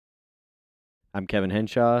I'm Kevin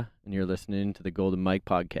Henshaw, and you're listening to the Golden Mike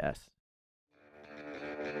Podcast.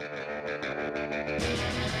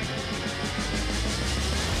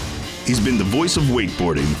 He's been the voice of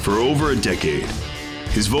wakeboarding for over a decade.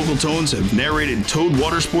 His vocal tones have narrated towed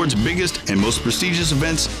water sport's biggest and most prestigious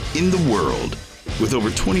events in the world. With over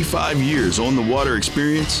 25 years on the water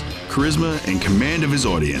experience, charisma, and command of his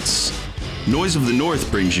audience, Noise of the North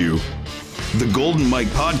brings you the Golden Mike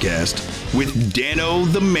Podcast with Dano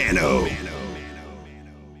the Mano.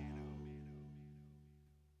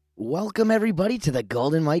 Welcome, everybody, to the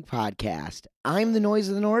Golden Mike Podcast. I'm the Noise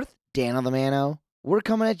of the North, Dano the Mano. We're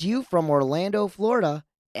coming at you from Orlando, Florida,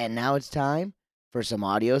 and now it's time for some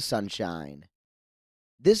audio sunshine.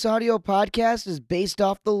 This audio podcast is based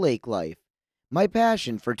off the lake life, my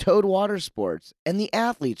passion for towed water sports, and the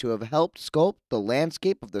athletes who have helped sculpt the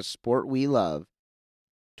landscape of the sport we love.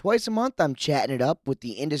 Twice a month, I'm chatting it up with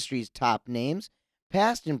the industry's top names,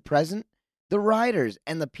 past and present, the riders,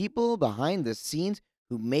 and the people behind the scenes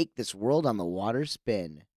who make this world on the water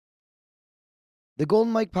spin. The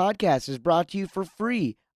Golden Mike Podcast is brought to you for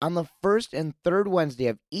free on the first and third Wednesday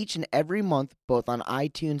of each and every month, both on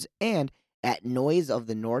iTunes and at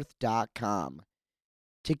noiseofthenorth.com.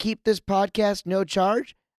 To keep this podcast no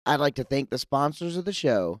charge, I'd like to thank the sponsors of the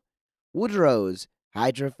show: Woodrow's,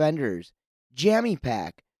 Hydra Fenders, Jammy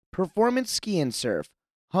Pack, Performance Ski and Surf,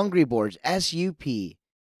 Hungry Boards SUP,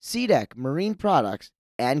 SeaDeck Marine Products,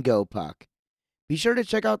 and GoPuck. Be sure to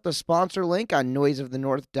check out the sponsor link on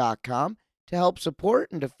noiseofthenorth.com to help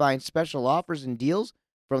support and to find special offers and deals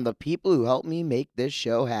from the people who help me make this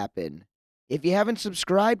show happen. If you haven't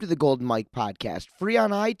subscribed to the Golden Mike Podcast free on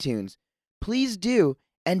iTunes, please do,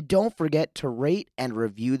 and don't forget to rate and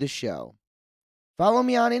review the show. Follow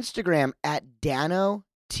me on Instagram at Dano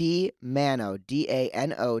T Mano,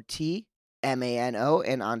 DANOTMANO,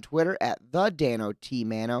 and on Twitter at the Dano T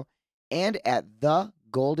Mano and at the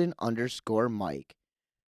Golden_Mike.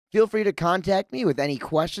 Feel free to contact me with any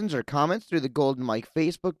questions or comments through the Golden Mike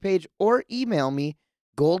Facebook page or email me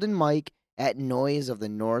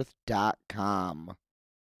goldenmike@noiseofthenorth.com.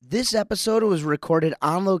 This episode was recorded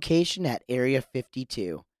on location at Area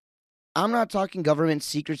 52. I'm not talking government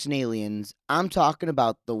secrets and aliens. I'm talking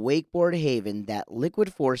about the wakeboard haven that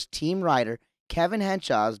Liquid Force team rider Kevin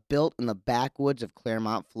Henshaw has built in the backwoods of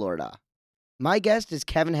Clermont, Florida. My guest is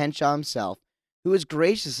Kevin Henshaw himself, who is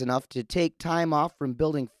gracious enough to take time off from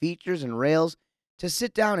building features and rails to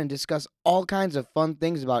sit down and discuss all kinds of fun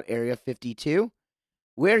things about Area 52,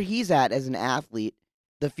 where he's at as an athlete,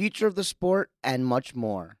 the future of the sport, and much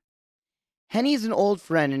more. Henny is an old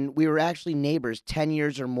friend, and we were actually neighbors 10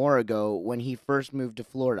 years or more ago when he first moved to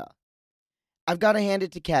Florida. I've got to hand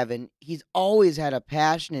it to Kevin. He's always had a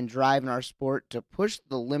passion and drive in our sport to push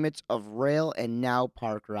the limits of rail and now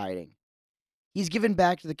park riding. He's given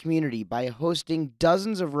back to the community by hosting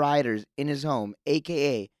dozens of riders in his home,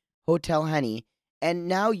 a.k.a. Hotel Henny, and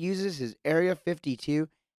now uses his Area 52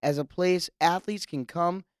 as a place athletes can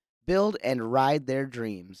come, build, and ride their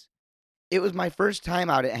dreams. It was my first time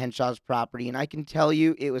out at Henshaw's property, and I can tell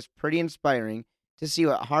you it was pretty inspiring to see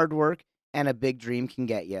what hard work and a big dream can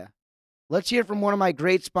get you. Let's hear from one of my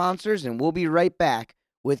great sponsors, and we'll be right back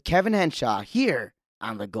with Kevin Henshaw here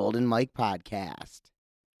on the Golden Mike Podcast.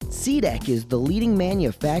 SeaDeck is the leading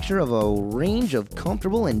manufacturer of a range of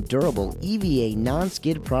comfortable and durable EVA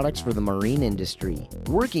non-skid products for the marine industry.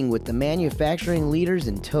 Working with the manufacturing leaders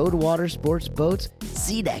in towed water sports boats,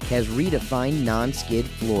 SeaDeck has redefined non-skid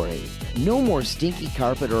flooring. No more stinky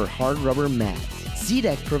carpet or hard rubber mats.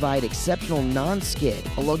 SeaDeck provide exceptional non-skid,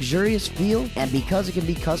 a luxurious feel, and because it can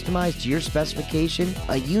be customized to your specification,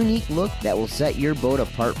 a unique look that will set your boat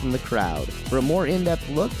apart from the crowd. For a more in-depth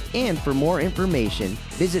look and for more information,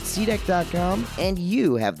 visit SeaDeck.com and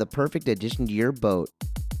you have the perfect addition to your boat.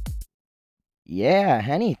 Yeah,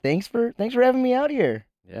 Henny, thanks for having me out here.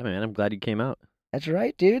 Yeah, man, I'm glad you came out. That's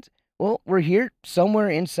right, dudes. Well, we're here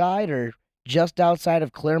somewhere inside or just outside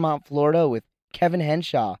of Clermont, Florida with Kevin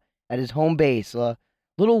Henshaw at his home base, a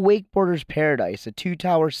little wakeboarder's paradise, a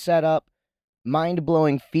 2-tower setup,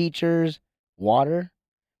 mind-blowing features, water.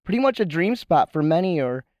 Pretty much a dream spot for many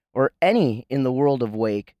or any in the world of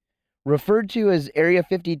wake. Referred to as Area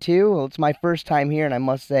 52, well, it's my first time here, and I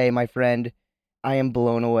must say, my friend, I am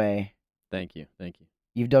blown away. Thank you.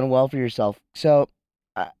 You've done well for yourself. So,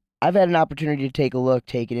 I've had an opportunity to take a look,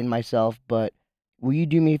 take it in myself, but will you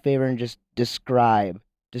do me a favor and just describe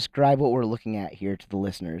what we're looking at here to the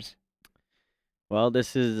listeners? Well,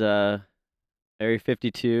 this is Area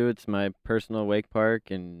 52. It's my personal wake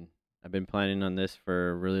park, and I've been planning on this for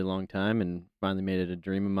a really long time and finally made it a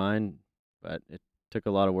dream of mine, but it took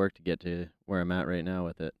a lot of work to get to where I'm at right now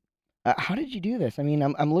with it. How did you do this? I mean,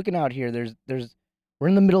 I'm looking out here. We're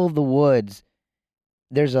in the middle of the woods.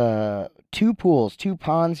 There's two pools, two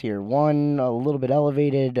ponds here. One a little bit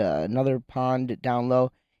elevated, another pond down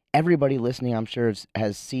low. Everybody listening, I'm sure,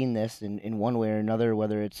 has seen this in one way or another,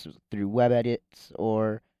 whether it's through web edits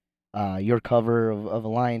or your cover of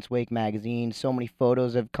Alliance Wake magazine. So many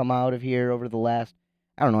photos have come out of here over the last,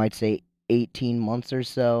 I don't know, I'd say 18 months or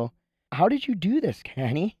so. How did you do this,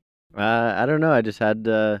 Kenny? I don't know. I just had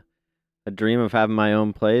a dream of having my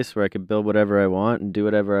own place where I could build whatever I want and do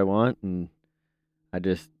whatever I want, and I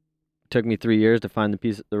just took me 3 years to find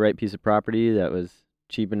the right piece of property that was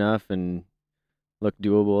cheap enough and looked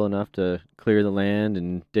doable enough to clear the land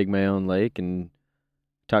and dig my own lake and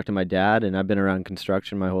talk to my dad. And I've been around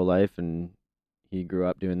construction my whole life, and he grew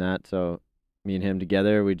up doing that. So me and him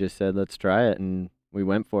together, we just said, let's try it, and we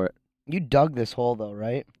went for it. You dug this hole though,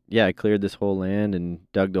 right? Yeah, I cleared this whole land and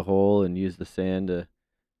dug the hole and used the sand to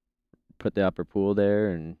put the upper pool there.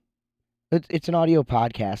 And It's an audio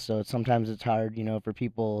podcast, so sometimes it's hard, for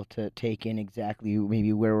people to take in exactly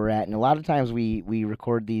maybe where we're at. And a lot of times we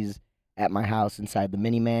record these at my house inside the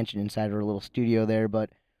mini mansion, inside our little studio there. But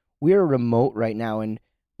we are remote right now, and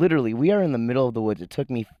literally we are in the middle of the woods. It took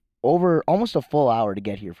me over almost a full hour to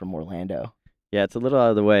get here from Orlando. yeah, it's a little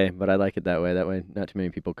out of the way, but I like it that way. That way, not too many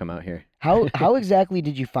people come out here. How exactly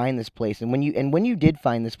did you find this place? And when you did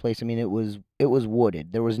find this place, I mean, it was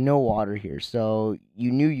wooded. There was no water here, so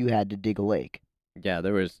you knew you had to dig a lake. Yeah,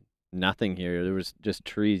 there was nothing here. There was just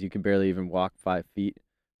trees. You could barely even walk 5 feet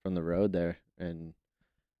from the road there. And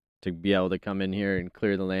to be able to come in here and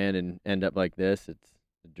clear the land and end up like this, it's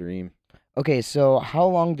a dream. Okay, so how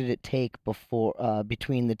long did it take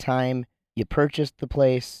between the time you purchased the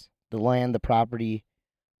place, the land, the property,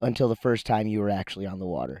 until the first time you were actually on the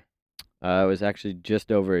water? It was actually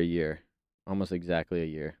just over a year, almost exactly a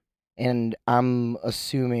year. And I'm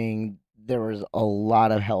assuming there was a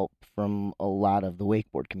lot of help from a lot of the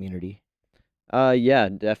wakeboard community. Yeah,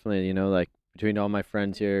 definitely. Like between all my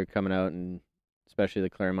friends here coming out, and especially the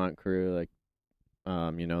Clermont crew, like,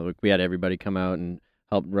 like we had everybody come out and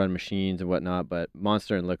help run machines and whatnot. But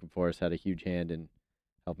Monster and Liquid Force had a huge hand in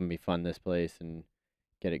helping me fund this place and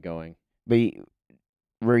get it going. But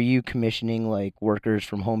were you commissioning like workers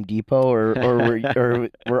from Home Depot, or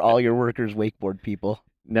were all your workers wakeboard people?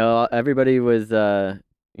 No, everybody was, there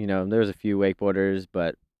was a few wakeboarders,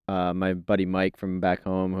 but my buddy Mike from back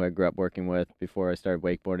home, who I grew up working with before I started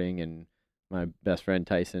wakeboarding, and my best friend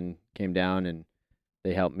Tyson came down and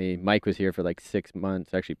they helped me. Mike was here for like 6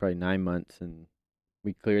 months, actually probably 9 months, and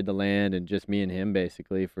we cleared the land and just me and him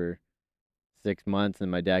basically for 6 months.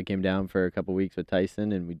 And my dad came down for a couple weeks with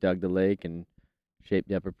Tyson, and we dug the lake and shaped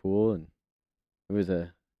the upper pool, and it was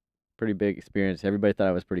a pretty big experience. Everybody thought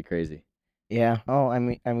I was pretty crazy. Yeah. Oh, I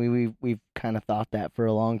mean, we've kind of thought that for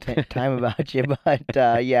a long time about you,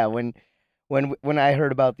 but yeah, when I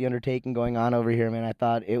heard about the undertaking going on over here, man, I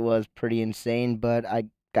thought it was pretty insane. But I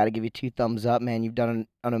got to give you two thumbs up, man. You've done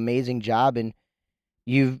an amazing job, and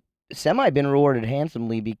you've semi been rewarded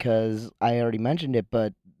handsomely because I already mentioned it,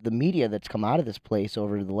 but the media that's come out of this place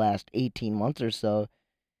over the last 18 months or so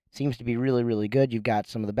seems to be really, really good. You've got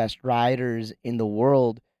some of the best riders in the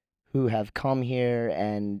world who have come here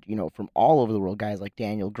and, from all over the world, guys like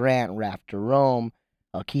Daniel Grant, Raph Jerome,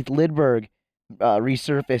 Keith Lidberg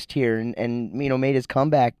resurfaced here and made his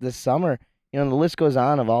comeback this summer. And the list goes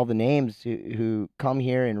on of all the names who come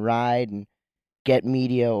here and ride and get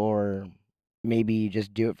media or maybe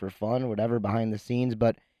just do it for fun, whatever, behind the scenes.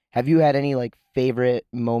 But have you had any like favorite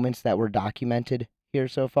moments that were documented here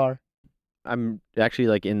so far? I'm actually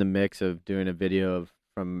like in the mix of doing a video of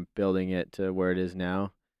from building it to where it is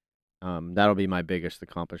now. That'll be my biggest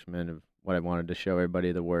accomplishment of what I wanted to show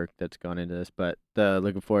everybody, the work that's gone into this. But the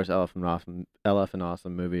Looking Forest Elephant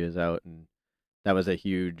Awesome movie is out, and that was a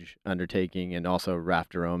huge undertaking. And also Raph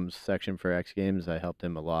Jerome's section for X Games, I helped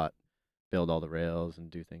him a lot build all the rails and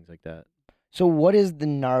do things like that. So, what is the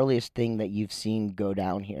gnarliest thing that you've seen go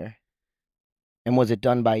down here? And was it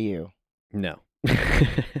done by you? No.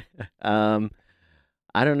 um,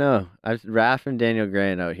 I don't know. Raph and Daniel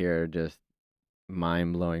Grant out here are just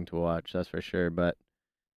mind blowing to watch, that's for sure. But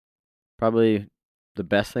probably the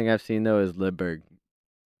best thing I've seen though is Lidberg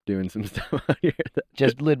doing some stuff out here.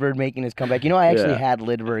 Just Lidberg making his comeback. I actually Yeah. had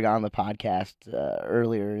Lidberg on the podcast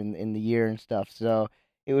earlier in the year and stuff. So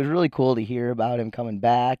it was really cool to hear about him coming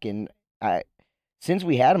back. And since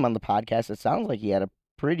we had him on the podcast, it sounds like he had a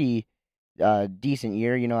pretty decent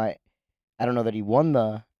year. I don't know that he won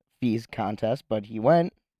the fees contest, but he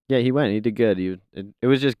went. Yeah, he went. He did good. It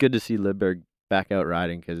was just good to see Lidberg back out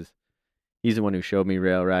riding because he's the one who showed me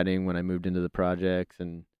rail riding when I moved into the projects,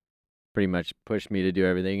 and pretty much pushed me to do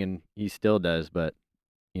everything, and he still does. But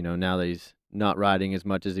now that he's not riding as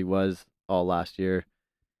much as he was all last year,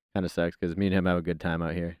 kind of sucks because me and him have a good time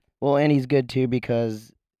out here. Well, and he's good too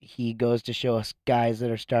because he goes to show us guys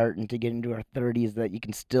that are starting to get into our 30s that you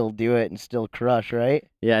can still do it and still crush, right?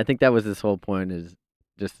 Yeah, I think that was his whole point, is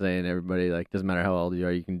just saying everybody, like, doesn't matter how old you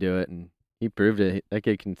are, you can do it, and he proved it. That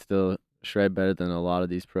kid can still shred better than a lot of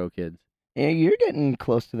these pro kids. Yeah, you're getting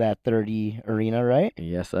close to that 30 arena, right?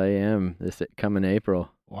 Yes, I am. This coming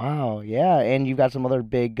April. Wow, yeah, and you've got some other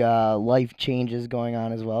big life changes going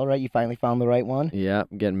on as well, right? You finally found the right one? Yeah,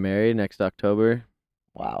 I'm getting married next October.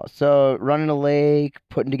 Wow, so running a lake,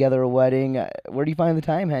 putting together a wedding, where do you find the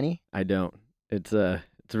time, Henny? I don't. It's a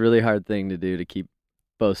really hard thing to do to keep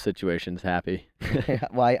both situations happy.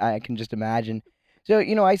 Well, I can just imagine. So,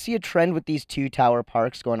 I see a trend with these two-tower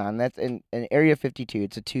parks going on. That's in Area 52.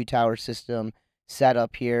 It's a two-tower system set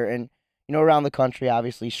up here. And, around the country,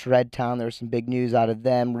 obviously, Shred Town, there was some big news out of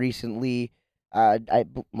them recently.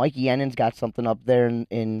 Mikey Yennen's got something up there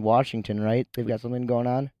in Washington, right? They've got something going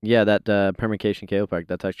on. Yeah, that Permacation Cable Park,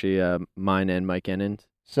 that's actually mine and Mike Ennen's.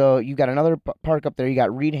 So you got another park up there. You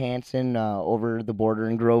got Reed Hansen over the border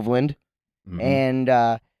in Groveland. Mm-hmm. And,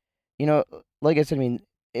 like I said, I mean,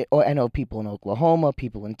 I know people in Oklahoma,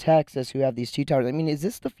 people in Texas who have these two towers. I mean, is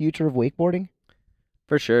this the future of wakeboarding?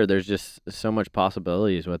 For sure, there's just so much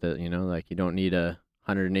possibilities with it. Like you don't need a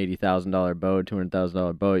 $180,000 boat,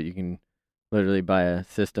 $200,000 boat. You can literally buy a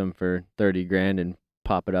system for $30,000 and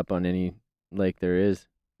pop it up on any lake there is,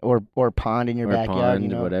 or pond in your or backyard,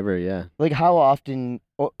 pond, whatever. Yeah. Like how often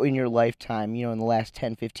in your lifetime, in the last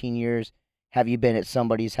 10, 15 years, have you been at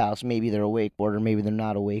somebody's house? Maybe they're a wakeboarder, maybe they're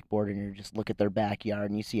not a wakeboarder, and you just look at their backyard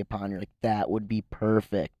and you see a pond. You're like, that would be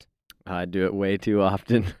perfect. I do it way too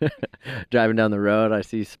often. Driving down the road, I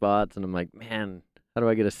see spots, and I'm like, man, how do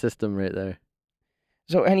I get a system right there?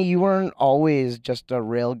 So, Henny, you weren't always just a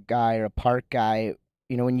rail guy or a park guy.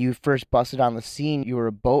 When you first busted on the scene, you were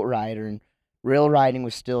a boat rider, and rail riding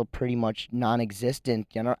was still pretty much non-existent.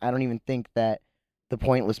 I don't even think that the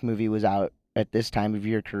Pointless movie was out at this time of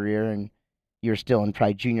your career, and you're still in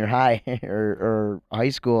probably junior high or high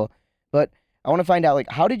school. But I want to find out,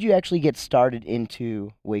 how did you actually get started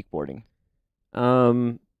into wakeboarding?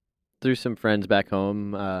 Through some friends back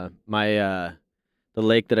home. The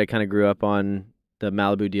lake that I kind of grew up on, the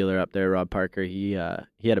Malibu dealer up there, Rob Parker, he had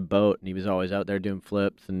a boat, and he was always out there doing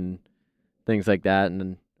flips and things like that,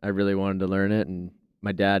 and I really wanted to learn it, and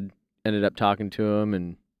my dad ended up talking to him,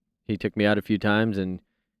 and he took me out a few times, and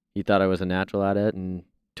he thought I was a natural at it, and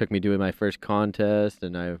took me to my first contest,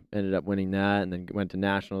 and I ended up winning that, and then went to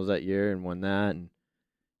nationals that year and won that, and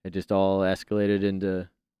it just all escalated into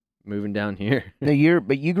moving down here. But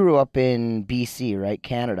you grew up in BC, right?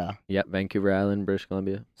 Canada. Yep, Vancouver Island, British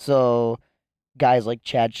Columbia. So guys like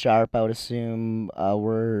Chad Sharp, I would assume,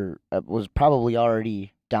 was probably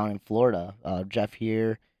already down in Florida. Jeff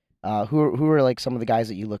here. Who were like some of the guys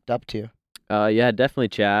that you looked up to? Yeah, definitely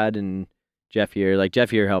Chad and Jeff here. Like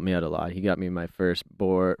Jeff here helped me out a lot. He got me my first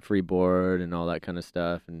free board and all that kind of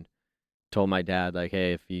stuff, and told my dad, like,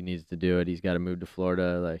 hey, if he needs to do it, he's got to move to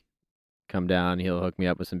Florida. Like, come down, he'll hook me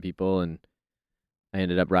up with some people, and I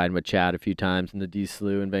ended up riding with Chad a few times in the D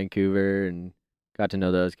Slough in Vancouver and got to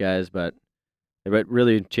know those guys. But what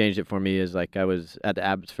really changed it for me is like I was at the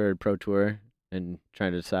Abbotsford Pro Tour and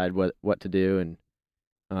trying to decide what to do,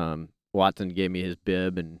 and Watson gave me his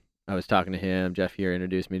bib, and I was talking to him. Jeff here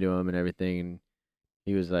introduced me to him and everything, and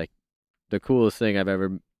he was like the coolest thing I've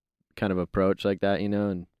ever kind of approached like that,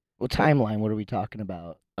 And Well, timeline, what are we talking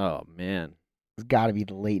about? oh man, It's got to be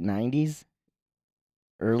the late 90s,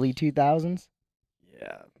 early 2000s.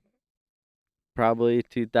 yeah, probably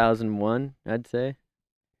 2001, I'd say.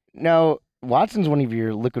 Now, Watson's one of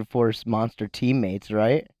your Liquid Force Monster teammates,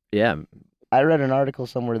 right? Yeah. I read an article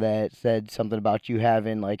somewhere that said something about you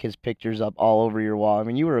having like his pictures up all over your wall. I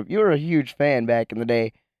mean, you were a huge fan back in the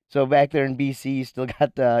day. So back there in BC, you still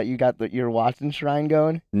got your Watson shrine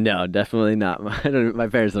going? No, definitely not. My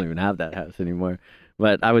parents don't even have that house anymore.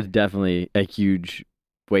 But I was definitely a huge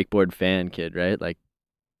wakeboard fan kid, right? Like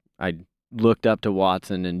I looked up to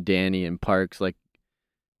Watson and Danny and Parks like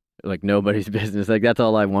nobody's business. Like that's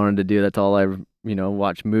all I wanted to do. That's all I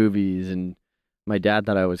watch movies, and my dad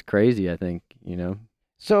thought I was crazy, I think,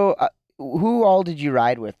 So, who all did you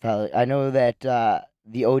ride with? I know that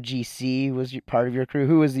the OGC was part of your crew.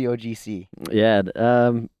 Who was the OGC?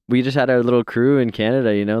 Yeah, we just had our little crew in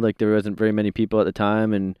Canada, like there wasn't very many people at the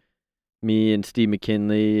time, and me and Steve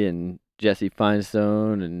McKinley and Jesse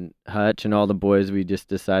Finestone and Hutch and all the boys, we just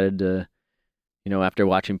decided to, after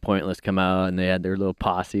watching Pointless come out and they had their little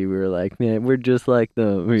posse, we were like, man, we're just like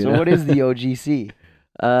them. So what is the OGC?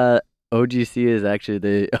 OGC is actually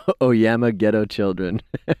the Oyama Ghetto Children.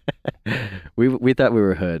 We thought we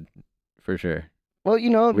were hood, for sure. Well,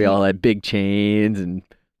 We all had big chains and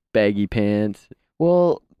baggy pants.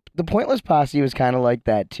 well, the Pointless Posse was kind of like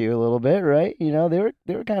that too, a little bit, right? They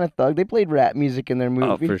were kind of thug. They played rap music in their Oh,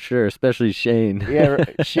 movie. for sure, especially Shane. Yeah,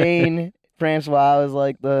 Shane Francois was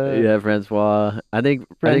like the Yeah, Francois. I think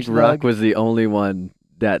French Ruck thug. was the only one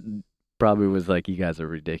that probably was like, "You guys are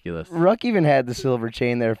ridiculous." Ruck even had the silver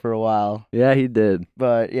chain there for a while, Yeah, he did.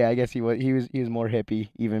 but yeah, I guess he was more hippie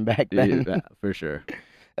even back then. Yeah, for sure.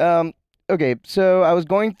 Um, okay, so I was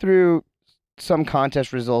going through some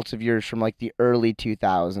contest results of yours from like the early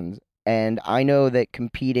 2000s, and I know that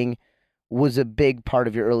competing was a big part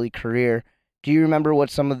of your early career. Do you remember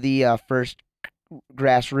what some of the first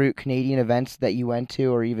grassroots Canadian events that you went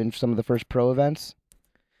to, or even some of the first pro events?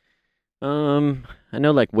 I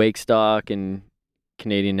know like Wake Stock and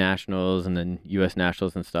Canadian Nationals and then U.S.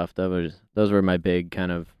 Nationals and stuff. Those were my big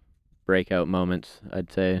kind of breakout moments,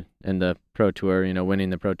 I'd say. And the Pro Tour,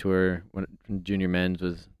 winning the Pro Tour junior men's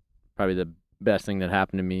was probably the best thing that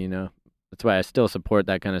happened to me. That's why I still support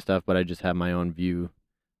that kind of stuff, but I just have my own view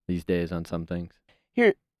these days on some things.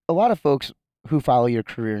 Here, a lot of folks who follow your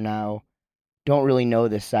career now don't really know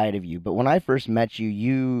this side of you, but when I first met you,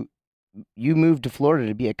 you moved to Florida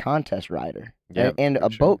to be a contest rider Yeah, and for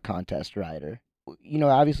a sure. boat contest rider.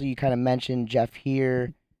 Obviously you kind of mentioned Jeff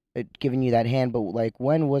here giving you that hand, but like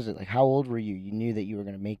when was it? Like how old were you? You knew that you were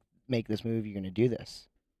going to make this move, you're going to do this.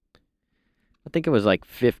 I think it was like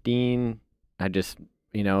 15. I just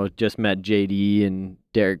met JD and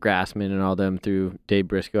Derek Grassman and all them through Dave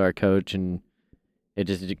Briscoe, our coach, and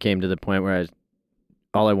it came to the point where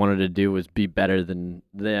all I wanted to do was be better than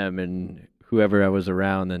them and whoever I was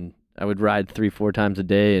around, and I would ride 3-4 times a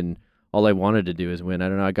day, and all I wanted to do is win. I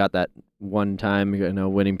don't know, I got that one time,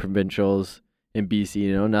 winning provincials in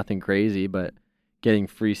BC, nothing crazy, but getting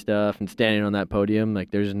free stuff and standing on that podium,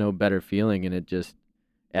 like there's no better feeling, and it just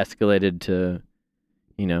escalated to,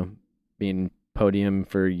 being podium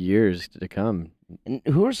for years to come. And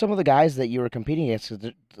who are some of the guys that you were competing against?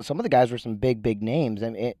 'Cause some of the guys were some big names.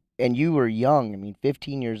 And you were young. I mean,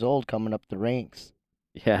 15 years old coming up the ranks.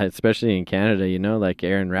 Yeah, especially in Canada, like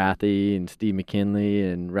Aaron Rathy and Steve McKinley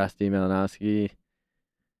and Rusty Malinowski.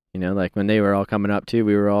 Like when they were all coming up too,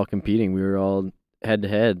 we were all competing. We were all head to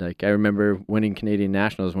head. Like I remember winning Canadian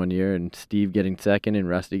Nationals one year and Steve getting second and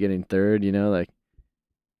Rusty getting third, like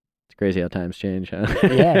it's crazy how times change, huh?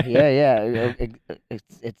 Yeah.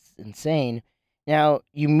 It's insane. Now,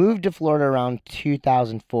 you moved to Florida around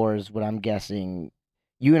 2004 is what I'm guessing.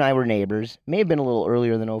 You and I were neighbors. May have been a little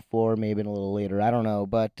earlier than '04, may have been a little later. I don't know.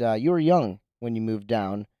 But you were young when you moved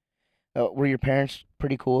down. Were your parents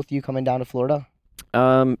pretty cool with you coming down to Florida?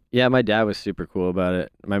 Yeah, my dad was super cool about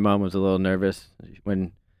it. My mom was a little nervous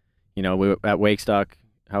when, we were at Wakestock.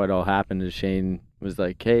 How it all happened is Shane was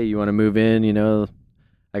like, "Hey, you want to move in?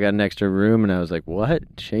 I got an extra room," and I was like, "What?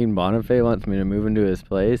 Shane Bonifay wants me to move into his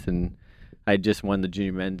place?" And I just won the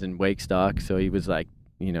junior men's in Wakestock, so he was like,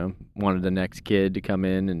 wanted the next kid to come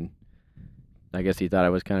in, and I guess he thought I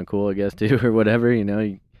was kind of cool, I guess too, or whatever,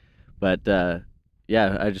 But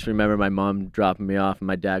yeah, I just remember my mom dropping me off and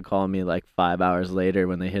my dad calling me like 5 hours later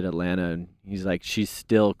when they hit Atlanta, and he's like, "She's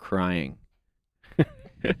still crying."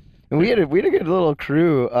 And we had a good little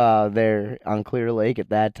crew there on Clear Lake at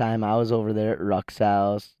that time. I was over there at Ruck's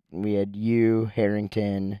house. We had you,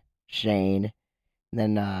 Harrington, Shane,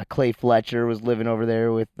 and then Clay Fletcher was living over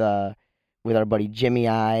there with our buddy Jimmy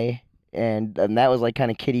I, and that was like kind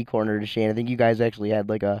of kitty corner to Shane. I think you guys actually had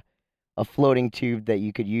like a floating tube that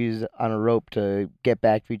you could use on a rope to get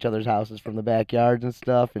back to each other's houses from the backyards and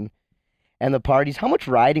stuff, and the parties. How much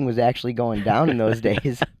riding was actually going down in those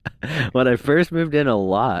days? When I first moved in, a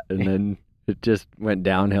lot, and then it just went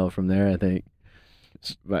downhill from there, I think.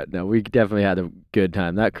 But no, we definitely had a good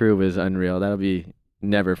time. That crew was unreal. That'll be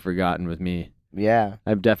never forgotten with me. Yeah.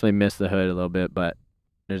 I've definitely missed the hood a little bit, but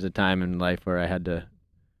there's a time in life where I had to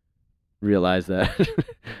realize that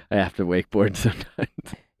I have to wakeboard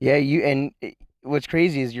sometimes. Yeah, what's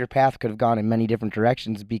crazy is your path could have gone in many different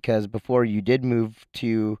directions because before you did move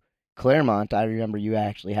to Clermont, I remember you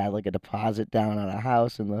actually had like a deposit down on a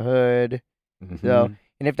house in the hood. So, Mhm.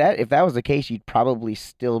 and if that was the case, you'd probably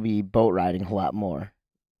still be boat riding a lot more,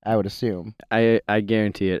 I would assume. I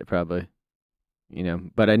guarantee it, probably.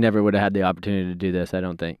 But I never would have had the opportunity to do this, I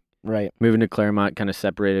don't think. Right. Moving to Clermont kind of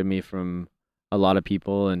separated me from a lot of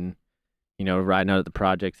people, and riding out at the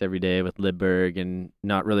projects every day with Lidberg and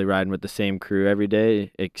not really riding with the same crew every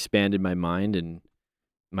day expanded my mind and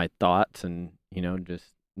my thoughts, and just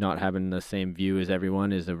not having the same view as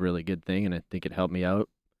everyone is a really good thing, and I think it helped me out,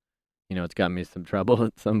 it's got me some trouble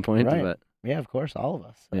at some point. Right. But Yeah, of course, all of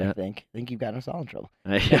us. Yeah. I think you've gotten us all in trouble.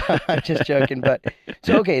 I, I'm just joking, but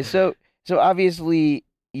so obviously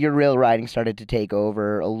your rail riding started to take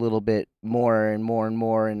over a little bit more and more and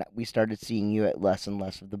more, and we started seeing you at less and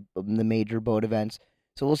less of the major boat events.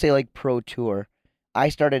 So we'll say like Pro Tour. I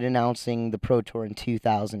started announcing the Pro Tour in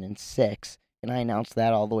 2006, and I announced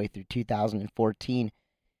that all the way through 2014.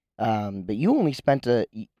 But you only spent a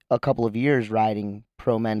couple of years riding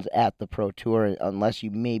pro men's at the Pro Tour, unless you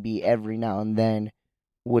maybe every now and then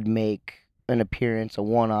would make an appearance, a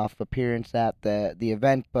one-off appearance at the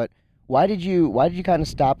event. But why did you kind of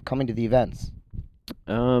stop coming to the events?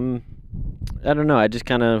 I don't know. I just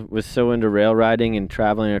kind of was so into rail riding and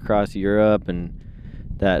traveling across Europe, and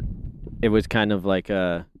that it was kind of like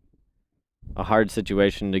a hard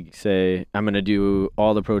situation to say I'm going to do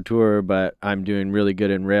all the Pro Tour, but I'm doing really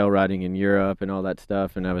good in rail riding in Europe and all that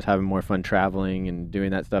stuff, and I was having more fun traveling and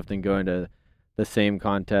doing that stuff than going to the same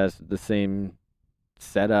contest, the same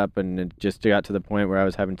setup, and it just got to the point where I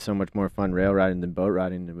was having so much more fun rail riding than boat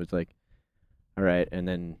riding. It was like, all right, and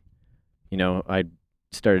then I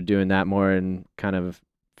started doing that more and kind of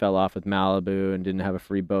fell off with Malibu and didn't have a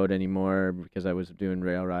free boat anymore because I was doing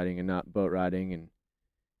rail riding and not boat riding. And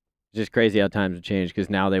it's just crazy how times have changed, because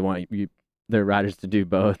now they want their riders to do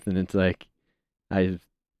both, and it's like I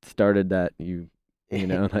started that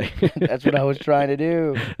like That's what I was trying to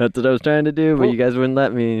do. That's what I was trying to do, but Well, you guys wouldn't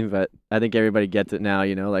let me. But I think everybody gets it now.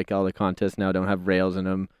 Like all the contests now don't have rails in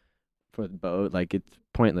them for the boat. Like, it's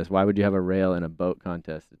pointless. Why would you have a rail in a boat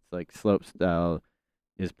contest? It's like slope style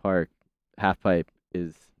is parked, half pipe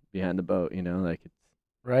is behind the boat. Like it's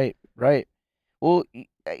Right. Well,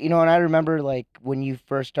 and I remember like when you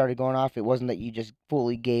first started going off, it wasn't that you just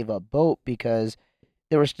fully gave up boat, because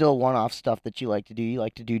there was still one-off stuff that you like to do. You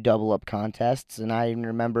like to do double-up contests, and I even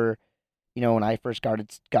remember, when I first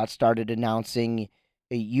got started announcing,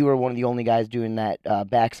 you were one of the only guys doing that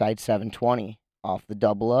backside 720 off the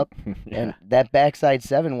double-up, yeah. and that backside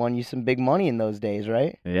 7 won you some big money in those days,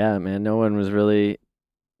 right? Yeah, man. No one was really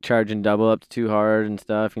charging double ups too hard and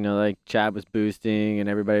stuff. Like Chad was boosting and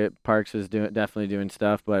everybody at Parks was definitely doing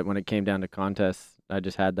stuff. But when it came down to contests, I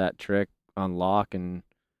just had that trick on lock, and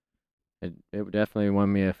it definitely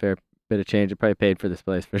won me a fair bit of change. It probably paid for this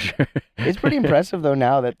place for sure. It's pretty impressive though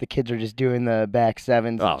now that the kids are just doing the back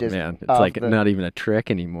sevens. Oh just man, it's off like not even a trick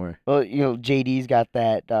anymore. Well, JD's got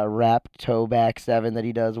that wrapped toe back 7 that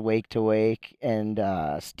he does wake to wake, and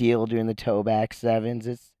Steele doing the toe back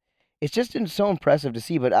 7s. It's just so impressive to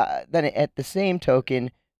see. But then at the same token,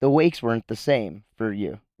 the wakes weren't the same for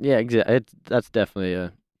you. Yeah, exactly. That's definitely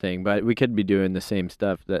a thing. But we could be doing the same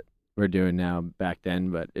stuff that we're doing now back then.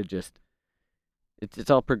 But it's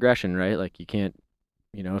all progression, right? Like you can't,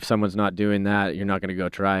 if someone's not doing that, you're not going to go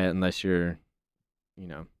try it unless you're,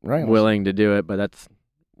 Right. willing to do it. But that's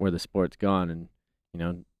where the sport's gone.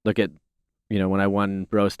 And look at, when I won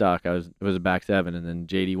Brostock, it was a back 7, and then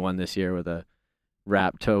JD won this year with a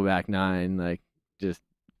wrap toe back 9, like just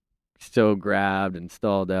so grabbed and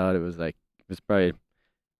stalled out. It was probably,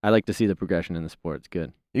 I like to see the progression in the sport. It's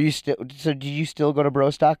good. So did you still go to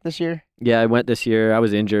Brostock this year? Yeah, I went this year. I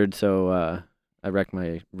was injured, so I wrecked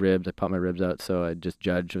my ribs. I popped my ribs out, so I just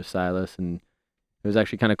judged with Silas, and it was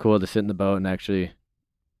actually kind of cool to sit in the boat and actually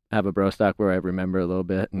have a Brostock where I remember a little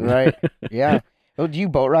bit. Right. Yeah. Oh, do you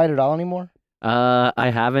boat ride at all anymore?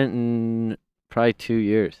 I haven't in probably 2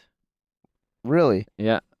 years. Really?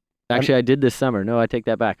 Yeah. Actually, I did this summer. No, I take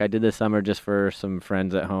that back. I did this summer just for some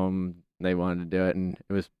friends at home. They wanted to do it, and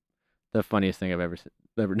it was the funniest thing I've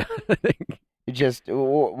ever done, I think. Just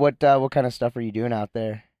what kind of stuff are you doing out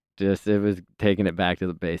there? It was taking it back to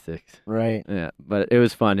the basics. Right. Yeah, but it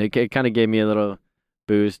was fun. It kind of gave me a little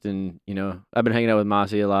boost, and I've been hanging out with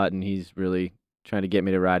Mossy a lot, and he's really trying to get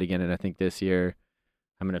me to ride again. And I think this year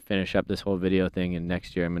I'm gonna finish up this whole video thing, and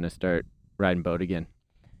next year I'm gonna start riding boat again.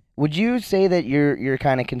 Would you say that you're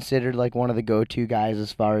kind of considered like one of the go-to guys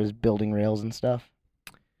as far as building rails and stuff?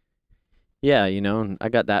 Yeah, I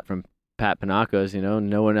got that from Pat Panacos.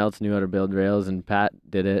 No one else knew how to build rails, and Pat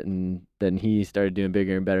did it, and then he started doing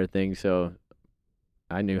bigger and better things. So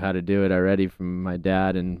I knew how to do it already from my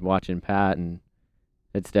dad and watching Pat, and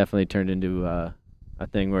it's definitely turned into a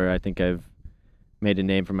thing where I think I've made a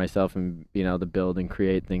name for myself and being able to build and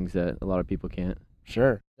create things that a lot of people can't.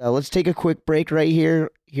 Sure. Let's take a quick break right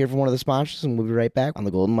here. Hear from one of the sponsors, and we'll be right back on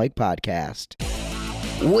the Golden Mike Podcast.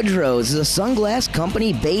 Woodrow's is a sunglass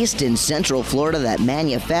company based in Central Florida that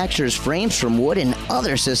manufactures frames from wood and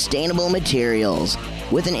other sustainable materials.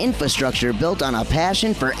 With an infrastructure built on a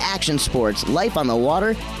passion for action sports, life on the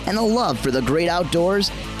water, and a love for the great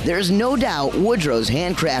outdoors, there's no doubt Woodrow's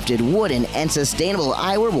handcrafted wooden and sustainable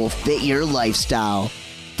eyewear will fit your lifestyle.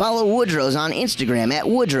 Follow Woodrow's on Instagram at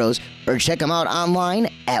Woodrow's or check them out online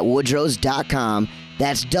at woodrows.com.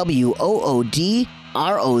 That's WOODROZE.com.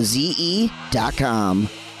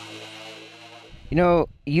 You know,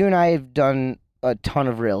 you and I have done a ton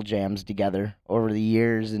of rail jams together over the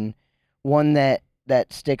years, and one that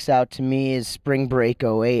sticks out to me is Spring Break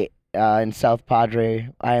 '08 in South Padre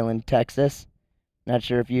Island, Texas. Not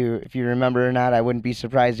sure if you remember or not. I wouldn't be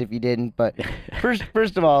surprised if you didn't. But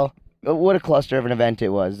first of all, what a cluster of an event it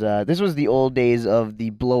was. This was the old days of the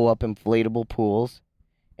blow-up inflatable pools,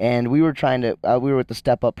 and we were trying to. We were with the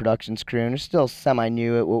Step Up Productions crew, and we're still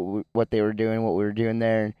semi-new at what they were doing, what we were doing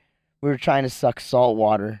there. And we were trying to suck salt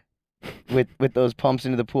water with those pumps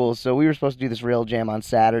into the pool. So we were supposed to do this rail jam on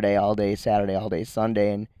Saturday all day,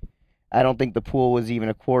 Sunday, and I don't think the pool was even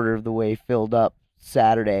a quarter of the way filled up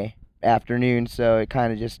Saturday afternoon. So it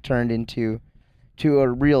kind of just turned into a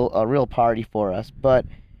real party for us. But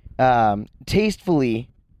tastefully,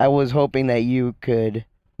 I was hoping that you could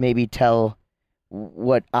maybe tell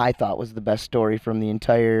what I thought was the best story from the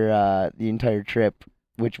entire trip,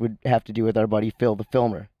 which would have to do with our buddy Phil the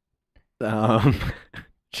Filmer.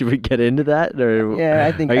 Should we get into that, or yeah,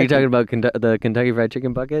 I think. Are you talking about the Kentucky Fried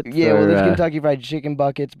Chicken buckets? Yeah, well, there's Kentucky Fried Chicken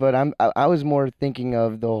buckets, but I was more thinking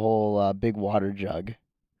of the whole big water jug.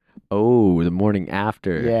 Oh, the morning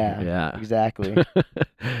after. Yeah, exactly.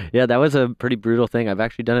 Yeah, that was a pretty brutal thing. I've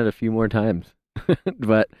actually done it a few more times,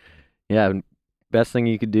 but yeah, best thing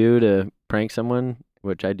you could do to prank someone,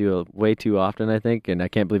 which I do way too often, I think, and I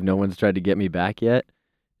can't believe no one's tried to get me back yet,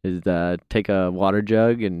 is take a water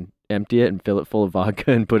jug and empty it and fill it full of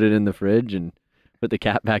vodka and put it in the fridge and put the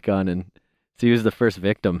cap back on, and so he was the first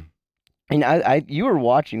victim. And you were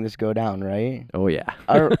watching this go down, right? Oh yeah.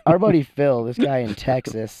 our buddy Phil, this guy in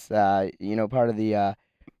Texas, part of the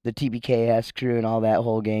TBKS crew and all that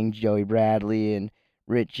whole gang, Joey Bradley and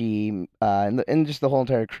Richie, and just the whole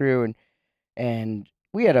entire crew, and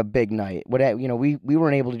we had a big night. We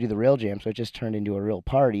weren't able to do the rail jam, so it just turned into a real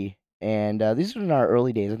party. And these were in our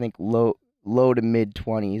early days, I think low to mid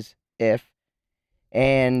 20s. We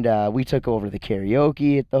took over the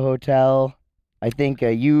karaoke at the hotel. I think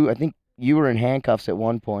you were in handcuffs at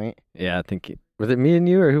one point. Yeah, I think was it me and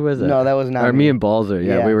you, or who was it? No, that was not or me and Balzer.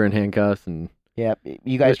 Yeah, we were in handcuffs, and yeah,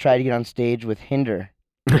 you guys tried to get on stage with Hinder.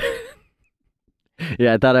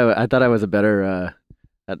 Yeah, I thought I was a better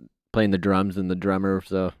at playing the drums than the drummer.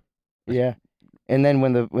 So yeah. And then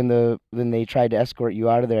when they tried to escort you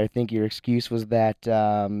out of there, I think your excuse was that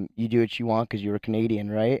you do what you want because you were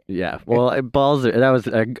Canadian, right? Yeah. Well, Balzer, that was.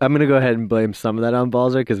 I'm gonna go ahead and blame some of that on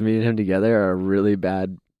Balzer because me and him together are a really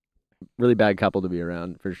bad couple to be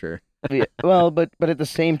around for sure. Yeah, well, but at the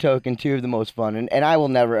same token, two of the most fun, and I will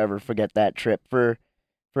never ever forget that trip. For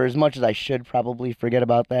as much as I should probably forget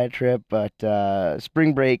about that trip, but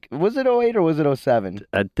Spring Break, was it '08 or was it '07?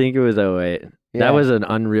 I think it was '08. Yeah. That was an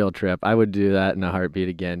unreal trip. I would do that in a heartbeat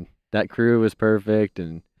again. That crew was perfect,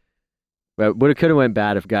 but it could have went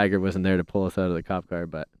bad if Geiger wasn't there to pull us out of the cop car.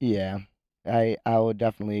 But yeah, I would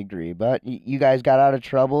definitely agree. But you guys got out of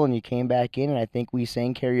trouble and you came back in, and I think we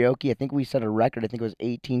sang karaoke. I think we set a record. I think it was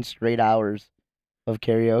 18 straight hours of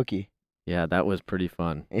karaoke. Yeah, that was pretty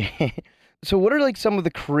fun. So what are like some of the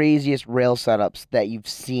craziest rail setups that you've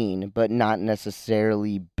seen but not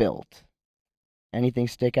necessarily built? Anything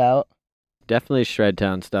stick out? Definitely Shred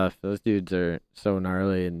Town stuff. Those dudes are so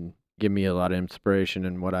gnarly and give me a lot of inspiration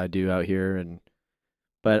in what I do out here.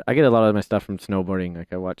 But I get a lot of my stuff from snowboarding.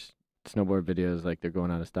 Like I watch snowboard videos like they're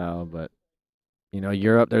going out of style. But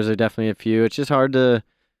Europe, there's definitely a few. It's just hard to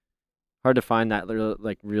find that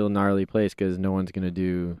real gnarly place because no one's gonna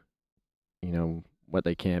do, what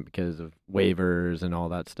they can't because of waivers and all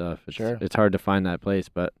that stuff. Sure. It's hard to find that place.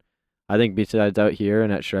 But I think besides out here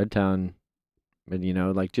and at Shred Town,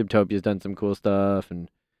 and like Gyptopia's done some cool stuff, and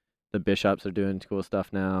the Bishops are doing cool stuff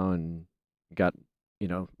now, and got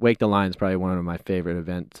Wake the Line's probably one of my favorite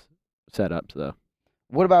events setups though.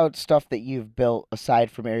 What about stuff that you've built aside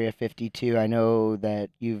from Area 52? I know that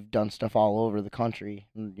you've done stuff all over the country,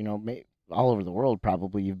 all over the world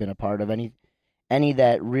probably. You've been a part of any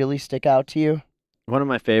that really stick out to you? One of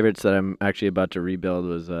my favorites that I'm actually about to rebuild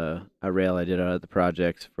was a rail I did out at the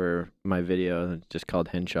projects for my video. It's just called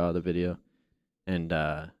Henshaw, the video. And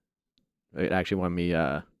it actually won me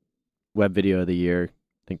Web Video of the Year,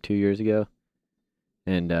 I think 2 years ago.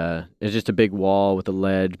 And it's just a big wall with a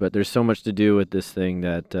ledge, but there's so much to do with this thing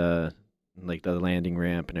that, like the landing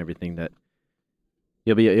ramp and everything, that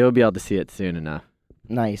you'll be able to see it soon enough.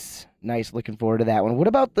 Nice. Looking forward to that one. What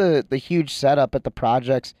about the huge setup at the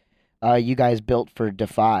projects you guys built for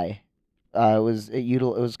Defy? It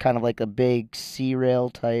was kind of like a big C rail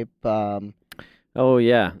type. Oh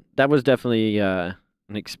yeah, that was definitely an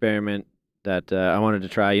experiment that I wanted to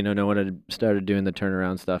try. No one had started doing the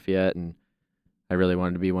turnaround stuff yet, and I really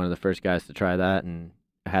wanted to be one of the first guys to try that. And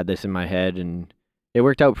I had this in my head, and it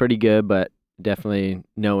worked out pretty good. But definitely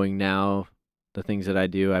knowing now the things that I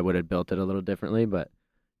do, I would have built it a little differently. But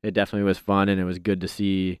it definitely was fun, and it was good to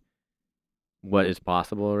see what is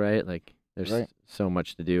possible. Right, like there's Right. so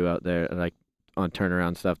much to do out there, like on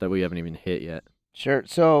turnaround stuff that we haven't even hit yet. Sure.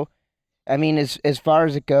 So, I mean, as far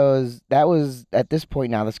as it goes, that was at this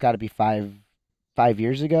point now. That's got to be 5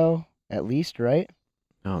 years ago at least, right?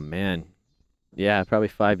 Oh man, yeah, probably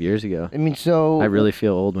 5 years ago. I mean, so I really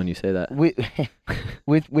feel old when you say that.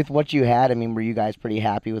 with with what you had, I mean, were you guys pretty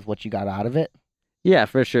happy with what you got out of it? Yeah,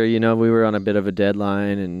 for sure. We were on a bit of a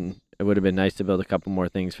deadline, and it would have been nice to build a couple more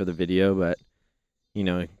things for the video, but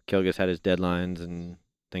Kilgus had his deadlines and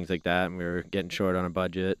things like that, and we were getting short on a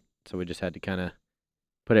budget, so we just had to kind of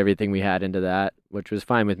put everything we had into that, which was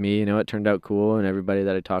fine with me. It turned out cool, and everybody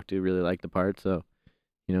that I talked to really liked the part. So,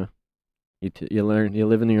 you know, you learn, you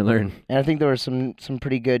live and you learn. And I think there were some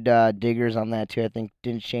pretty good diggers on that too. I think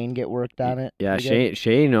didn't Shane get worked on it? Yeah, pretty good?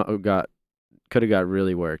 Shane could have got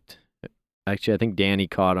really worked. Actually, I think Danny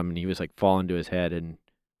caught him, and he was like falling to his head, and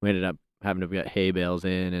we ended up having to get hay bales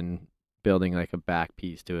in and building like a back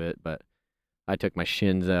piece to it. But I took my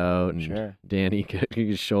shins out, and Sure. Danny took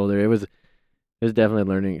his shoulder. It was definitely a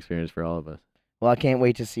learning experience for all of us. Well, I can't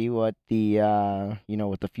wait to see what the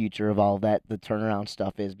what the future of all that the turnaround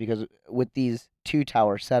stuff is, because with these two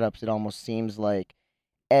tower setups, it almost seems like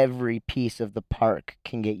every piece of the park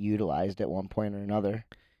can get utilized at one point or another.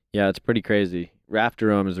 Yeah, it's pretty crazy.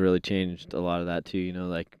 Rafter has really changed a lot of that too.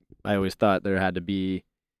 Like I always thought there had to be,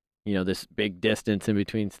 this big distance in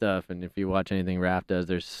between stuff. And if you watch anything Raft does,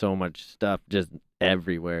 there's so much stuff just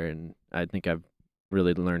everywhere. And I think I've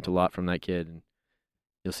really learned a lot from that kid. And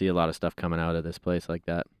you'll see a lot of stuff coming out of this place like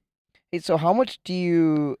that. Hey, so how much do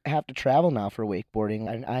you have to travel now for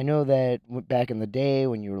wakeboarding? I know that back in the day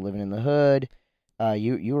when you were living in the hood,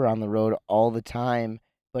 you were on the road all the time.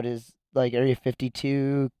 But is like Area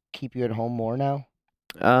 52 keep you at home more now?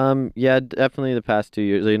 Yeah, definitely the past 2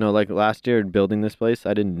 years. Like last year building this place,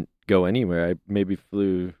 I didn't go anywhere. I maybe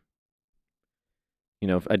flew.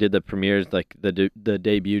 I did the premieres, like the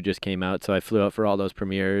debut just came out, so I flew out for all those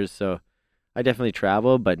premieres. So I definitely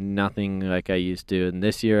travel, but nothing like I used to. And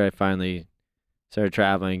this year I finally started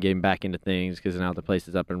traveling, getting back into things because now the place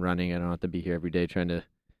is up and running. I don't have to be here every day trying to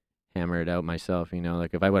hammer it out myself.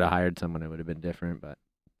 Like if I would have hired someone, it would have been different. But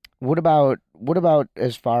What about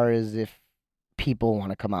as far as if people want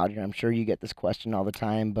to come out here? I'm sure you get this question all the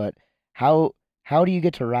time, but how do you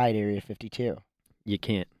get to ride Area 52? you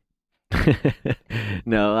can't.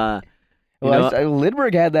 No, Well,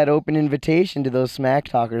 Lidberg had that open invitation to those smack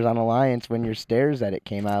talkers on Alliance when your stairs edit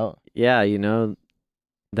came out. yeah,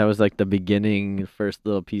 that was like the beginning, first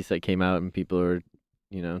little piece that came out, and people were,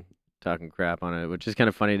 talking crap on it, which is kind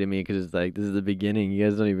of funny to me because it's like this is the beginning. You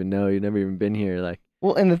guys don't even know. You've never even been here. Like,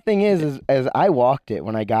 Well, and the thing is as I walked it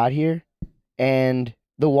when I got here, and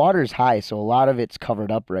the water's high, so a lot of it's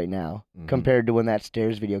covered up right now compared to when that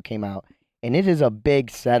stairs video came out. And it is a big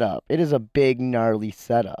setup. It is a big, gnarly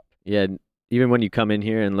setup. yeah, even when you come in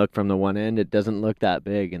here and look from the one end, it doesn't look that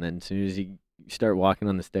big, and then as soon as you start walking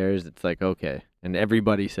on the stairs, it's like okay, and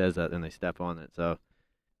everybody says that and they step on it. So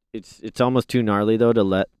it's almost too gnarly though to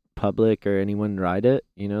let public or anyone ride it.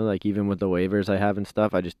 Like even with the waivers I have and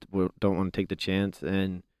stuff, I just don't want to take the chance,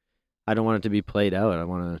 and I don't want it to be played out. I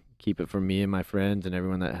want to keep it for me and my friends and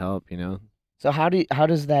everyone that help. So how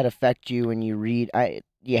does that affect you when you read?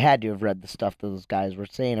 You had to have read the stuff those guys were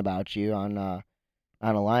saying about you on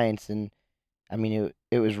Alliance, and I mean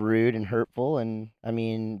it was rude and hurtful, and I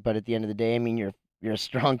mean, but at the end of the day, I mean you're a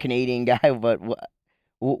strong Canadian guy, but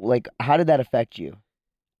like how did that affect you?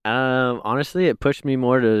 Honestly, it pushed me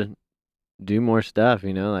more to do more stuff.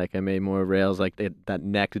 Like I made more rails. Like that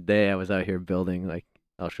next day, I was out here building. Like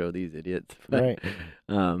I'll show these idiots. Right.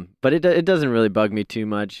 But it doesn't really bug me too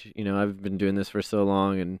much. I've been doing this for so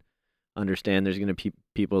long and understand there's gonna be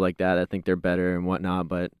people like that. I think they're better and whatnot.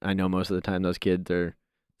 But I know most of the time those kids are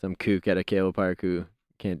some kook at a cable park who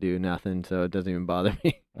can't do nothing, so it doesn't even bother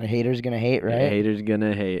me. A hater's gonna hate, right? A hater's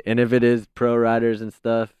gonna hate, and if it is pro riders and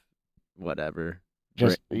stuff, whatever.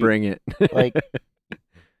 Just bring it. like,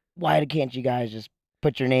 why can't you guys just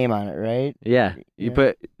put your name on it, right? Yeah,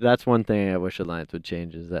 Yeah. that's one thing I wish Alliance would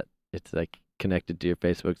change is that it's like connected to your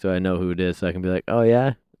Facebook, so I know who it is, so I can be like, oh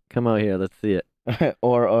yeah, come out here, let's see it.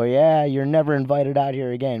 Or, oh yeah, you're never invited out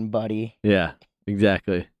here again, buddy. Yeah,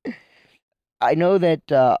 exactly. I know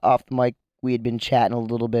that off the mic we had been chatting a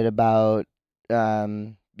little bit about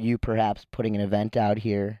you perhaps putting an event out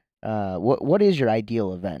here. What is your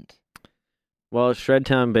ideal event? Well, Shred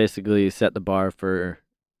Town basically set the bar for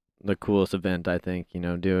the coolest event, I think,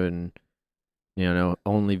 doing,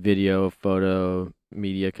 only video, photo,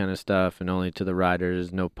 media kind of stuff, and only to the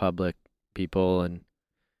riders, no public people. And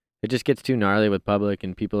it just gets too gnarly with public,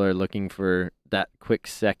 and people are looking for that quick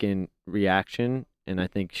second reaction. And I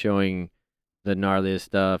think showing the gnarliest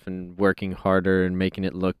stuff and working harder and making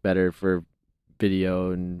it look better for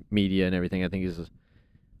video and media and everything, I think is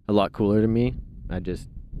a lot cooler to me. I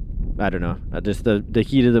don't know. Just the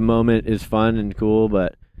heat of the moment is fun and cool,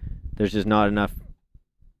 but there's just not enough.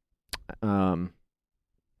 Um,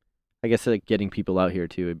 I guess like getting people out here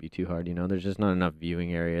too would be too hard. There's just not enough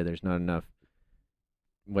viewing area. There's not enough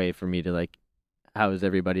way for me to like house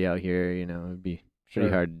everybody out here. It'd be pretty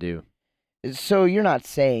Sure. hard to do. So you're not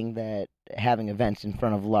saying that having events in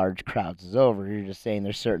front of large crowds is over. You're just saying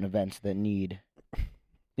there's certain events that need.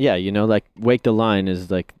 Yeah, like Wake the Line is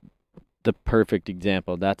like the perfect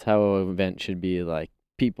example. That's how an event should be, like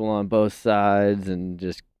people on both sides and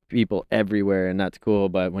just people everywhere, and that's cool.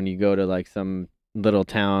 But when you go to like some little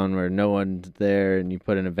town where no one's there and you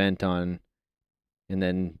put an event on and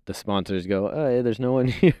then the sponsors go, oh, hey, there's no one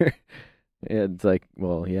here. Yeah, it's like,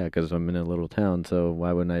 well, yeah, because I'm in a little town, so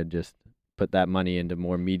why wouldn't I just put that money into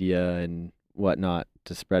more media and whatnot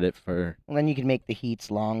to spread it for? Well, then you can make the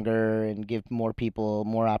heats longer and give more people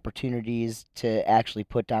more opportunities to actually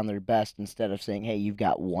put down their best instead of saying, "Hey, you've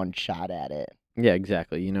got one shot at it." Yeah,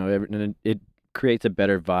 exactly. And it creates a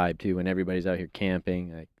better vibe too when everybody's out here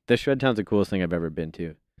camping. Like the Shred Town's the coolest thing I've ever been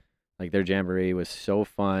to. Like their jamboree was so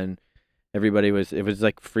fun. It was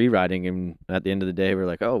like free riding, and at the end of the day, we're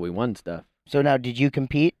like, oh, we won stuff. So now, did you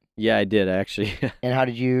compete? Yeah, I did actually. And how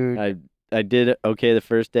did you? I did okay the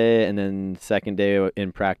first day, and then second day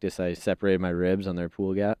in practice, I separated my ribs on their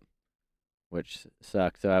pool gap, which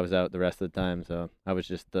sucked. So I was out the rest of the time. So I was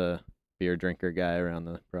just the beer drinker guy around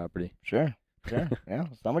the property. Sure, sure. Yeah,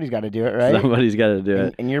 somebody's got to do it, right? Somebody's got to do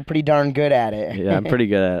it. And you're pretty darn good at it. Yeah, I'm pretty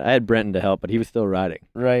good at it. I had Brenton to help, but he was still riding.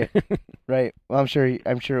 Right, right. Well, I'm sure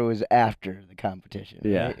it was after the competition.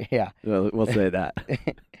 Yeah. Right? Yeah. Well, we'll say that.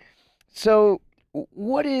 So,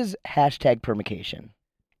 what is hashtag permacation?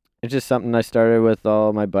 It's just something I started with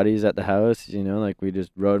all my buddies at the house, like we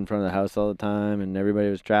just rode in front of the house all the time and everybody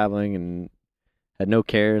was traveling and had no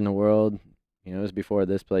care in the world. It was before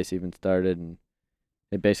this place even started, and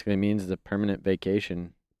it basically means it's a permanent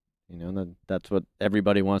vacation. That's what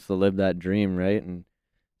everybody wants, to live that dream, right? And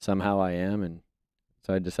somehow I am, and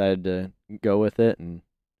so I decided to go with it. And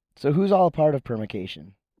So, who's all a part of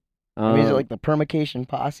permacation? I mean, is it like the permacation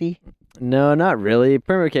posse? No, not really.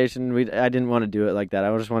 Permacation, I didn't want to do it like that.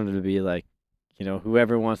 I just wanted to be like,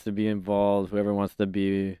 whoever wants to be involved, whoever wants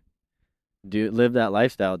to live that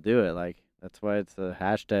lifestyle, do it. Like that's why it's a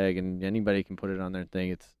hashtag, and anybody can put it on their thing.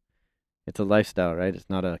 It's a lifestyle, right? It's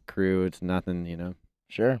not a crew. It's nothing.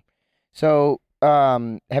 Sure. So,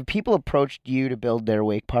 have people approached you to build their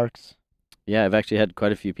wake parks? Yeah, I've actually had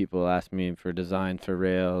quite a few people ask me for designs for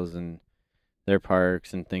rails and their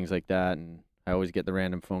parks and things like that, and I always get the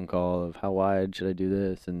random phone call of how wide should I do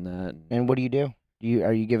this and that. And what do you do?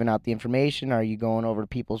 Are you giving out the information? Are you going over to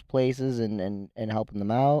people's places and helping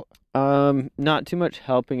them out? Not too much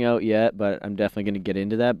helping out yet, but I'm definitely going to get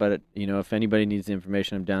into that. But if anybody needs the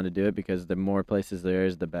information, I'm down to do it, because the more places there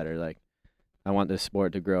is, the better. Like, I want this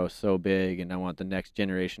sport to grow so big, and I want the next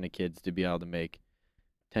generation of kids to be able to make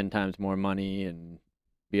 10 times more money and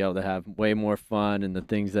be able to have way more fun, and the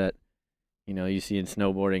things that you see in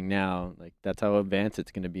snowboarding now, like that's how advanced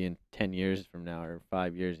it's going to be in 10 years from now or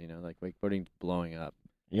 5 years, like wakeboarding's blowing up.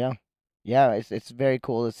 Yeah. Yeah, it's very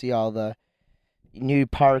cool to see all the new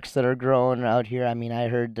parks that are growing out here. I mean, I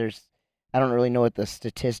heard I don't really know what the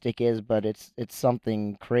statistic is, but it's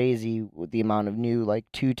something crazy with the amount of new like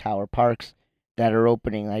 2-tower parks that are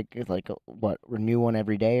opening, what, a new one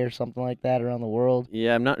every day or something like that around the world.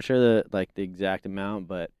 Yeah, I'm not sure the exact amount,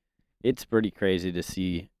 but it's pretty crazy to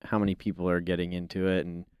see how many people are getting into it.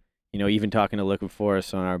 And even talking to Liquid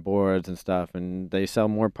Forest on our boards and stuff, and they sell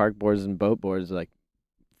more park boards and boat boards, like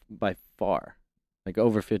by far, like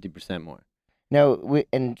over 50% more. Now,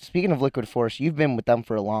 and speaking of Liquid Force, you've been with them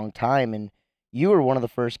for a long time, and you were one of the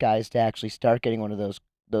first guys to actually start getting one of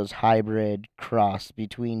those hybrid cross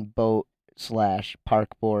between boat slash park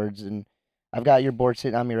boards. And I've got your board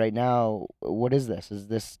sitting on me right now. What is this? Is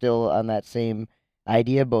this still on that same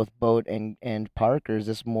idea, both boat and park, or is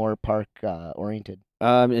this more park oriented?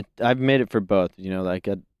 I've made it for both. Like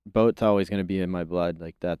boat's always going to be in my blood.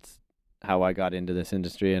 Like that's how I got into this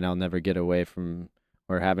industry, and I'll never get away from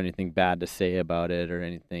or have anything bad to say about it or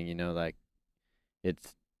anything. Like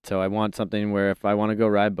it's so I want something where if I want to go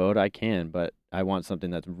ride boat, I can, but I want something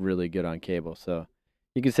that's really good on cable. So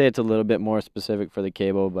you could say it's a little bit more specific for the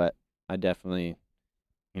cable, but I definitely,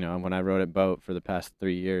 when I rode at boat for the past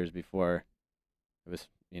 3 years before, it was,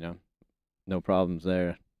 no problems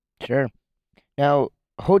there. Sure. Now,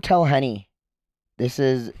 Hotel Henny.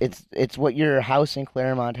 It's what your house in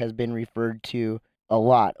Clermont has been referred to a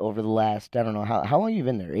lot over the last, I don't know, how long you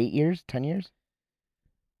been there? 8 years? 10 years?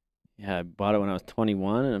 Yeah, I bought it when I was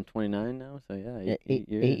 21 and I'm 29 now, so yeah, eight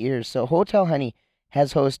years. 8 years. So Hotel Henny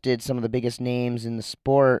has hosted some of the biggest names in the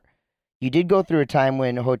sport. You did go through a time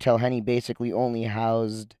when Hotel Henny basically only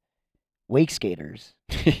housed wake skaters.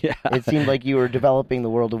 Yeah. It seemed like you were developing the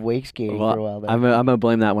world of wake skating for a while there. I'm gonna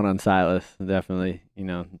blame that one on Silas, definitely.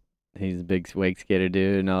 He's a big wake skater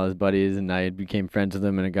dude and all his buddies, and I became friends with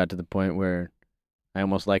him, and it got to the point where I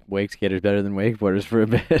almost like wake skaters better than wakeboarders for a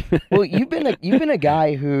bit. Well, you've been a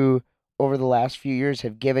guy who over the last few years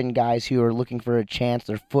have given guys who are looking for a chance,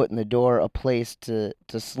 their foot in the door, a place to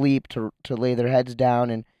sleep, to lay their heads down,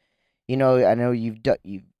 and I know you've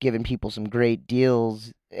given people some great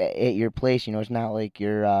deals at your place. It's not like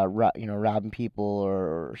you're robbing people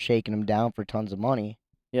or shaking them down for tons of money.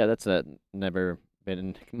 Yeah, that's never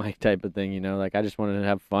been my type of thing. Like I just wanted to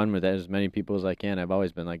have fun with as many people as I can. I've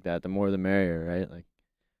always been like that. The more the merrier, right? Like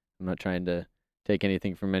I'm not trying to take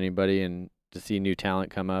anything from anybody, and to see new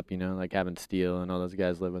talent come up, like having Steele and all those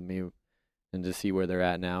guys live with me, and to see where they're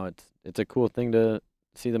at now, it's a cool thing to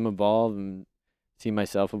see them evolve and see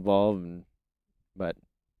myself evolve, but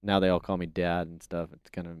now they all call me dad and stuff. It's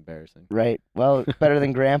kind of embarrassing. Right. Well, better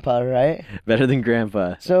than grandpa, right? Better than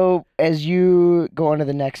grandpa. So as you go on to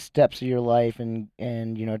the next steps of your life and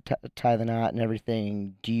tie the knot and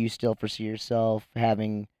everything, do you still foresee yourself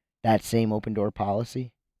having that same open door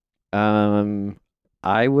policy?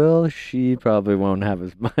 I will. She probably won't have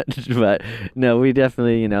as much, but no, we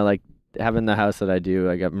definitely, like having the house that I do,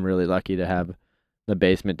 I'm really lucky to have the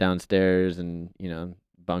basement downstairs and,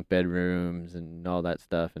 bunk bedrooms and all that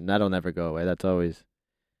stuff. And that'll never go away.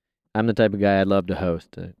 I'm the type of guy I'd love to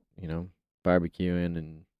host, barbecuing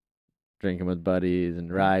and drinking with buddies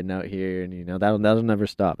and riding out here. And, that'll never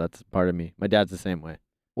stop. That's part of me. My dad's the same way.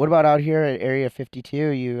 What about out here at Area 52?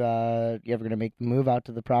 You ever going to make the move out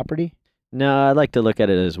to the property? No, I like to look at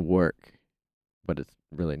it as work, but it's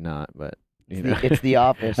really not. But it's the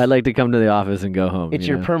office. I'd like to come to the office and go home. It's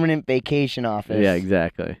your permanent vacation office. Yeah,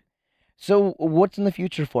 exactly. So what's in the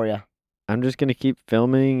future for you? I'm just gonna keep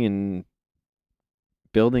filming and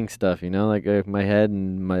building stuff. Like my head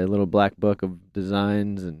and my little black book of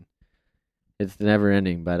designs, and it's never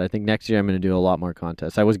ending. But I think next year I'm gonna do a lot more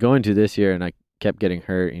contests. I was going to this year, and I kept getting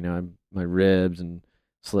hurt. My ribs and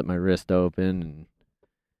slipped my wrist open, and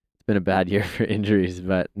it's been a bad year for injuries.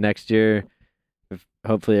 But next year, if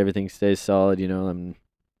hopefully everything stays solid, I'm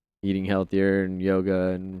eating healthier and yoga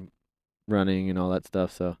and running and all that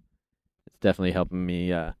stuff. So it's definitely helping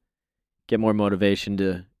me get more motivation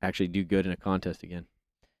to actually do good in a contest again.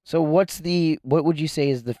 So what would you say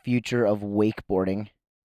is the future of wakeboarding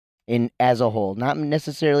as a whole? Not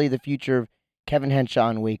necessarily the future of Kevin Henshaw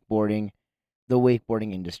and wakeboarding, the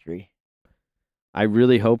wakeboarding industry. I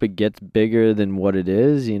really hope it gets bigger than what it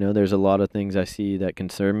is. There's a lot of things I see that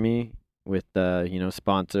concern me with,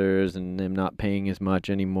 sponsors and them not paying as much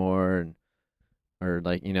anymore, or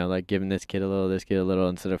like giving this kid a little,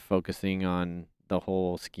 instead of focusing on the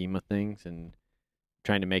whole scheme of things and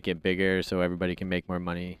trying to make it bigger so everybody can make more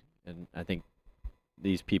money. And I think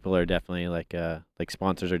these people are definitely like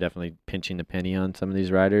sponsors are definitely pinching the penny on some of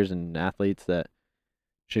these riders and athletes that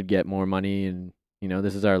should get more money. And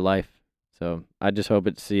this is our life. So I just hope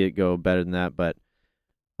see it go better than that. But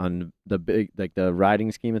on the big, like the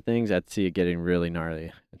riding scheme of things, I'd see it getting really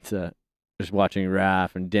gnarly. It's just watching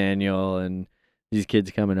Raph and Daniel and these kids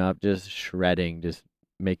coming up, just shredding, just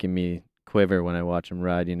making me quiver when I watch them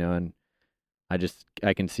ride, and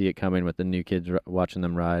I can see it coming with the new kids watching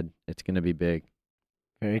them ride. It's going to be big.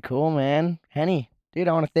 Very cool, man. Henny, dude,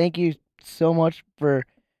 I want to thank you so much for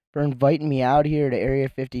inviting me out here to Area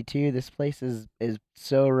 52. This place is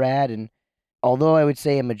so rad, and although I would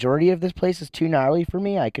say a majority of this place is too gnarly for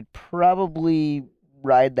me, I could probably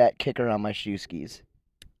ride that kicker on my shoe skis.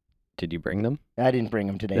 Did you bring them? I didn't bring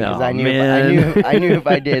them today because Oh, I knew if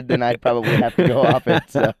I did, then I'd probably have to go off it.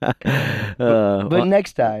 So. But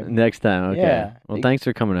next time. Next time, okay. Yeah. Well, thanks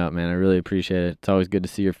for coming out, man. I really appreciate it. It's always good to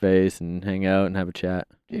see your face and hang out and have a chat.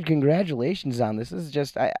 Dude, congratulations on this. This is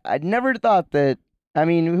just I never thought that. I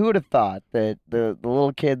mean, who would have thought that the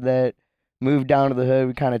little kid that moved down to the hood.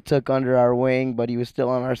 We kind of took under our wing, but he was still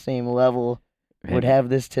on our same level. Would have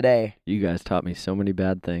this today. You guys taught me so many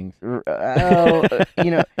bad things.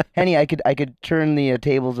 Henny, I could turn the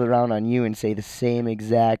tables around on you and say the same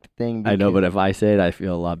exact thing. I know, but if I say it, I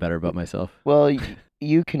feel a lot better about myself. Well,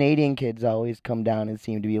 you Canadian kids always come down and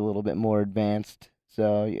seem to be a little bit more advanced.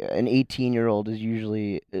 So an 18-year-old is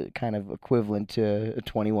usually kind of equivalent to a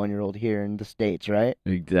 21-year-old here in the States, right?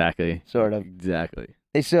 Exactly. Sort of. Exactly.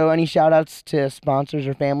 Hey, so any shout-outs to sponsors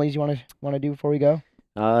or families you want to do before we go?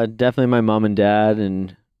 Definitely my mom and dad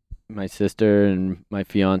and my sister and my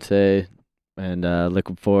fiance and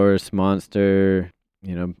Liquid Force, Monster.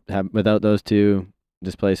 Without those two,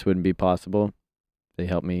 this place wouldn't be possible. They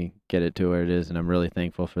helped me get it to where it is, and I'm really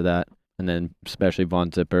thankful for that. And then especially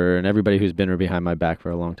Von Zipper and everybody who's been behind my back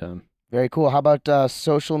for a long time. Very cool. How about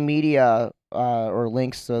social media or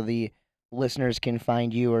links so the listeners can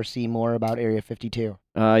find you or see more about Area 52?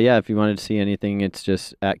 Yeah, if you wanted to see anything, it's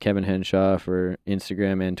just at Kevin Henshaw for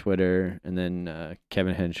Instagram and Twitter, and then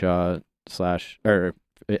Kevin Henshaw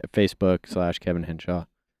Facebook / Kevin Henshaw.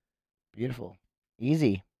 Beautiful.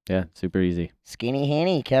 Easy. Yeah, super easy. Skinny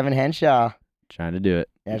Henny, Kevin Henshaw. Trying to do it.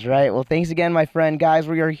 That's right. Well, thanks again, my friend. Guys,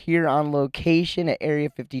 we are here on location at Area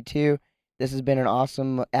 52. This has been an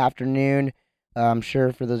awesome afternoon. I'm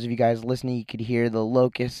sure for those of you guys listening, you could hear the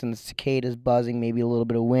locusts and the cicadas buzzing, maybe a little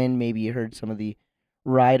bit of wind, maybe you heard some of the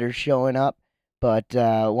riders showing up. But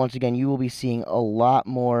once again, you will be seeing a lot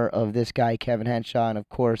more of this guy, Kevin Henshaw, and of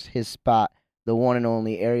course his spot, the one and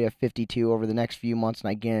only Area 52, over the next few months, and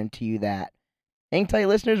I guarantee you that. Hang tight,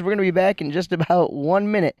 listeners. We're going to be back in just about 1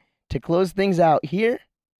 minute to close things out here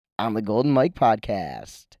on the Golden Mike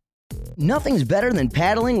Podcast. Nothing's better than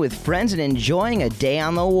paddling with friends and enjoying a day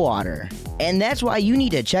on the water. And that's why you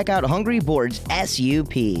need to check out Hungry Boards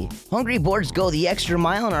SUP. Hungry Boards go the extra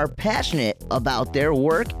mile and are passionate about their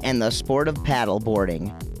work and the sport of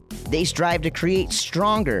paddleboarding. They strive to create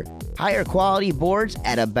stronger, higher quality boards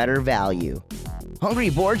at a better value. Hungry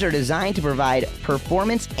Boards are designed to provide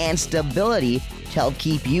performance and stability to help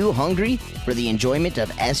keep you hungry for the enjoyment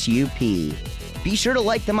of SUP. Be sure to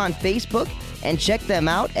like them on Facebook and check them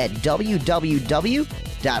out at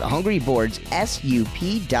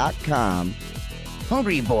www.hungryboardsup.com.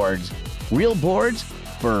 Hungry Boards, real boards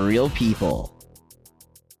for real people.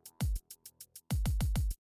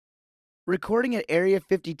 Recording at Area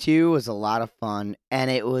 52 was a lot of fun,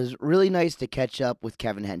 and it was really nice to catch up with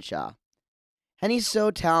Kevin Henshaw. And he's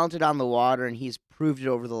so talented on the water, and he's proved it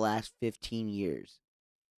over the last 15 years.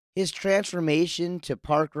 His transformation to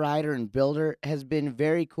park rider and builder has been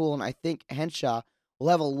very cool, and I think Henshaw will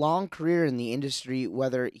have a long career in the industry,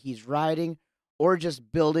 whether he's riding or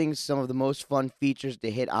just building some of the most fun features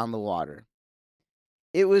to hit on the water.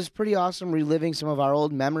 It was pretty awesome reliving some of our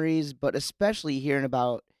old memories, but especially hearing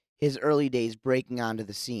about his early days breaking onto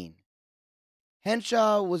the scene.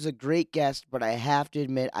 Henshaw was a great guest, but I have to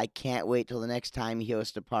admit I can't wait till the next time he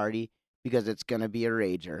hosts a party because it's going to be a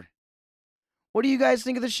rager. What do you guys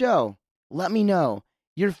think of the show? Let me know.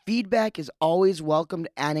 Your feedback is always welcomed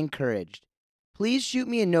and encouraged. Please shoot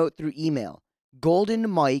me a note through email,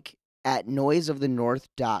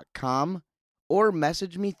 goldenmike@noiseofthenorth.com, or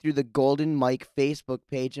message me through the Golden Mike Facebook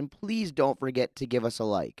page, and please don't forget to give us a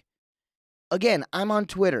like. Again, I'm on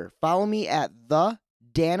Twitter. Follow me at the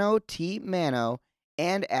Dano T Mano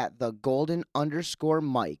and at the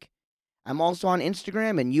golden_Mike. I'm also on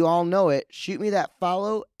Instagram, and you all know it. Shoot me that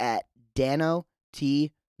follow at Dano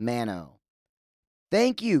T Mano.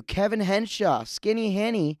 Thank you, Kevin Henshaw, Skinny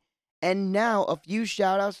Henny, and now a few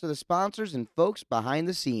shout-outs to the sponsors and folks behind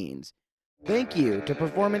the scenes. Thank you to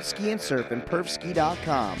Performance Ski and Surf and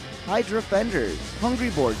PerfSki.com, Hydra Fenders, Hungry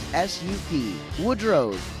Boards SUP,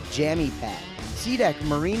 Woodrow's, Jammy Pack, SeaDeck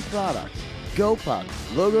Marine Products, GoPuck,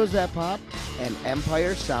 Logos That Pop, and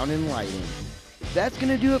Empire Sound and Lighting. That's going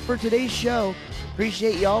to do it for today's show.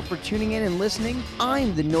 Appreciate y'all for tuning in and listening.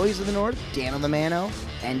 I'm the Noise of the North, Dano the Mano,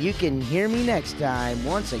 and you can hear me next time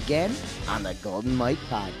once again on the Golden Mike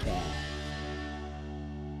Podcast.